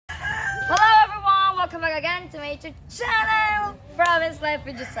again to my YouTube channel, Province Life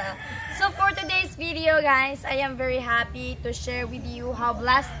with Giselle. So for today's video, guys, I am very happy to share with you how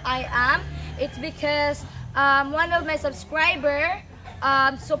blessed I am. It's because one of my subscribers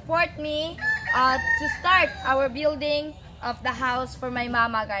support me to start our building of the house for my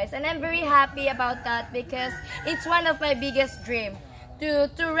mama, guys, and I'm very happy about that because it's one of my biggest dreams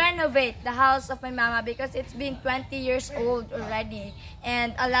to renovate the house of my mama, because it's been 20 years old already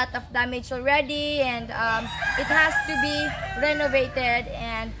and a lot of damage already, and it has to be renovated.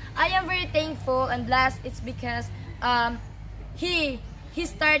 And I am very thankful and blessed. It's because he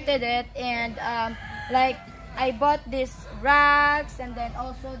started it, and like I bought these racks and then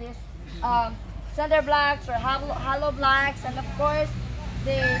also this center blocks or hollow blocks, and of course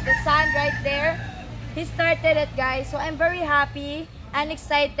the sand right there. He started it, guys, so I'm very happy and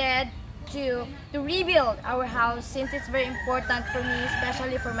excited to rebuild our house, since it's very important for me,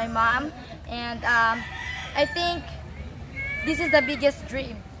 especially for my mom. And I think this is the biggest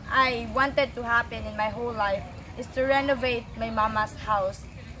dream I wanted to happen in my whole life, is to renovate my mama's house,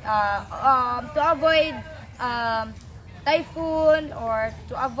 to avoid typhoon, or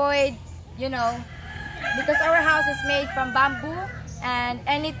to avoid, you know, because our house is made from bamboo and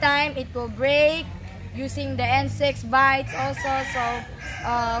anytime it will break using the insects bites also. So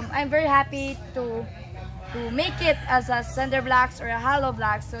I'm very happy to make it as a cinder blocks or a hollow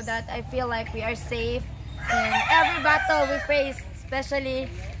block, so that I feel like we are safe in every battle we face, especially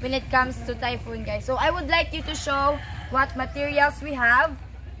when it comes to typhoon, guys. So I would like you to show what materials we have,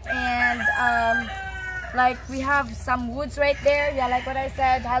 and like we have some woods right there, yeah, like what I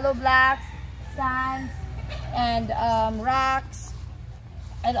said, hollow blocks, sands, and rocks,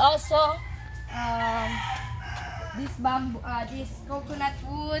 and also this bamboo, this coconut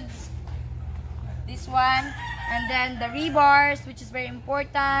woods, this one, and then the rebars, which is very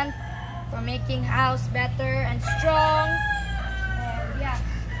important for making house better and strong. And yeah,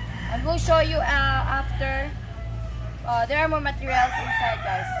 and we'll show you after. There are more materials inside,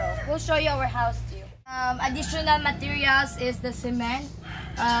 guys, so we'll show you our house too. Additional materials is the cement,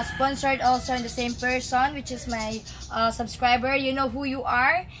 sponsored also in the same person, which is my subscriber. You know who you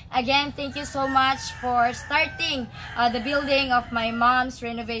are. Again, thank you so much for starting the building of my mom's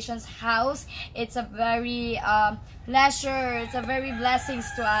renovations house. It's a very pleasure, it's a very blessings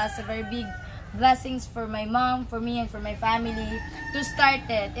to us, a very big blessings for my mom, for me, and for my family to start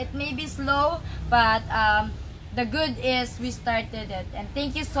it. It may be slow, but the good is we started it, and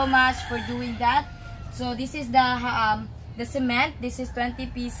thank you so much for doing that. So this is the cement. This is 20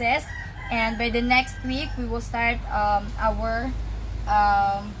 pieces, and by the next week we will start our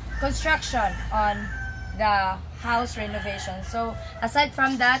construction on the house renovation. So aside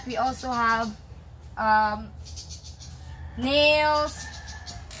from that, we also have nails.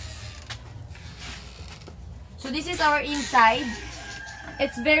 So this is our inside.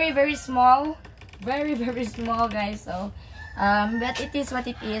 It's very small, very small, guys. So but it is what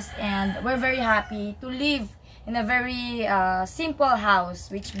it is, and we're very happy to live in a very simple house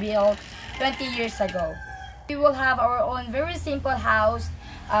which built 20 years ago. We will have our own very simple house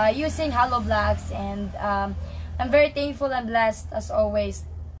using hollow blocks, and I'm very thankful and blessed as always.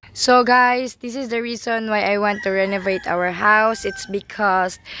 So guys, this is the reason why I want to renovate our house. It's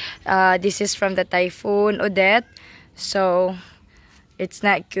because this is from the typhoon Odette, so it's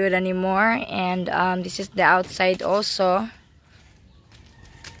not good anymore. And this is the outside also,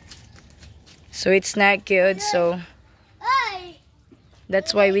 so it's not good. So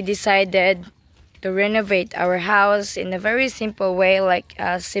that's why we decided to renovate our house in a very simple way, like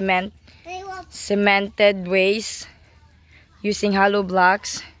cemented ways using hollow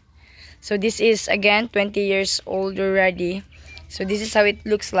blocks. So this is again 20 years old already, so this is how it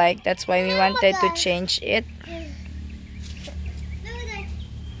looks like. That's why we wanted to change it.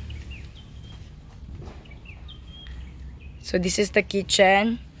 So this is the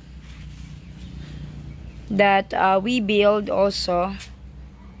kitchen that we build also.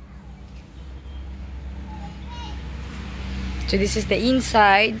 So this is the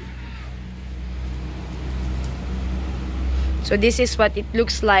inside. So this is what it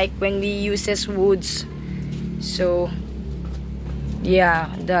looks like when we uses woods. So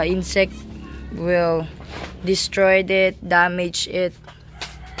yeah, the insect will destroy it, damage it.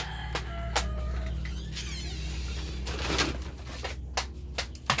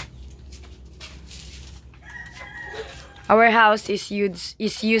 Our house is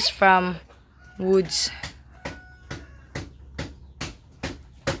used from woods.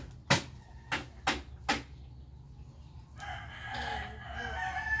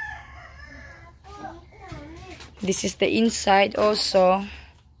 This is the inside also.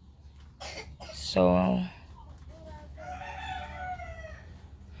 So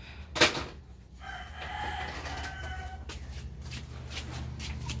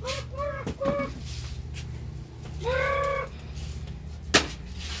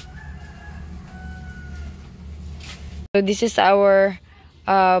So this is our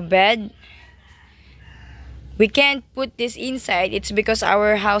bed. We can't put this inside. It's because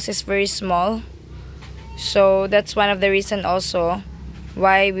our house is very small. So that's one of the reason also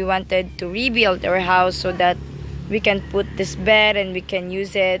why we wanted to rebuild our house, so that we can put this bed and we can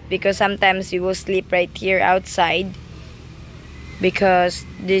use it, because sometimes we will sleep right here outside because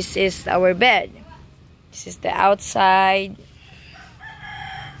this is our bed. This is the outside.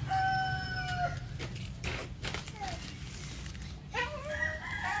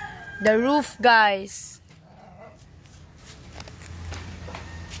 The roof, guys.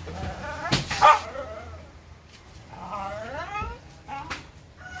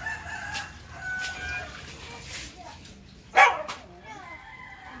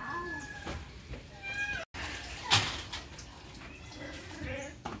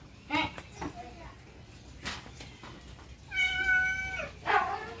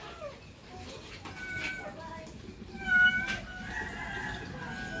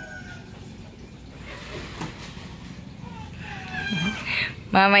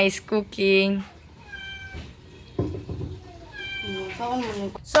 Mama is cooking.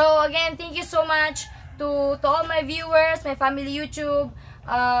 So again, thank you so much to all my viewers, my family YouTube,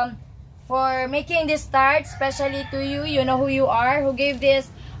 for making this start, especially to you. You know who you are, who gave this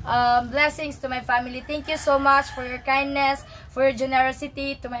blessings to my family. Thank you so much for your kindness, for your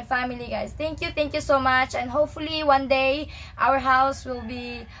generosity to my family, guys. Thank you so much, and hopefully one day our house will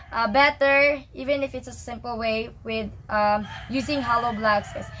be better, even if it's a simple way with using hollow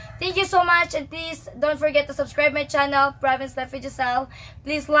blocks, guys. Thank you so much, and please don't forget to subscribe my channel, Province Life with Giselle.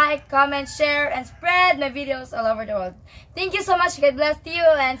 Please like, comment, share, and spread my videos all over the world. Thank you so much. God bless you,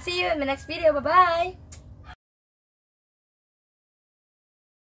 and see you in my next video. Bye bye.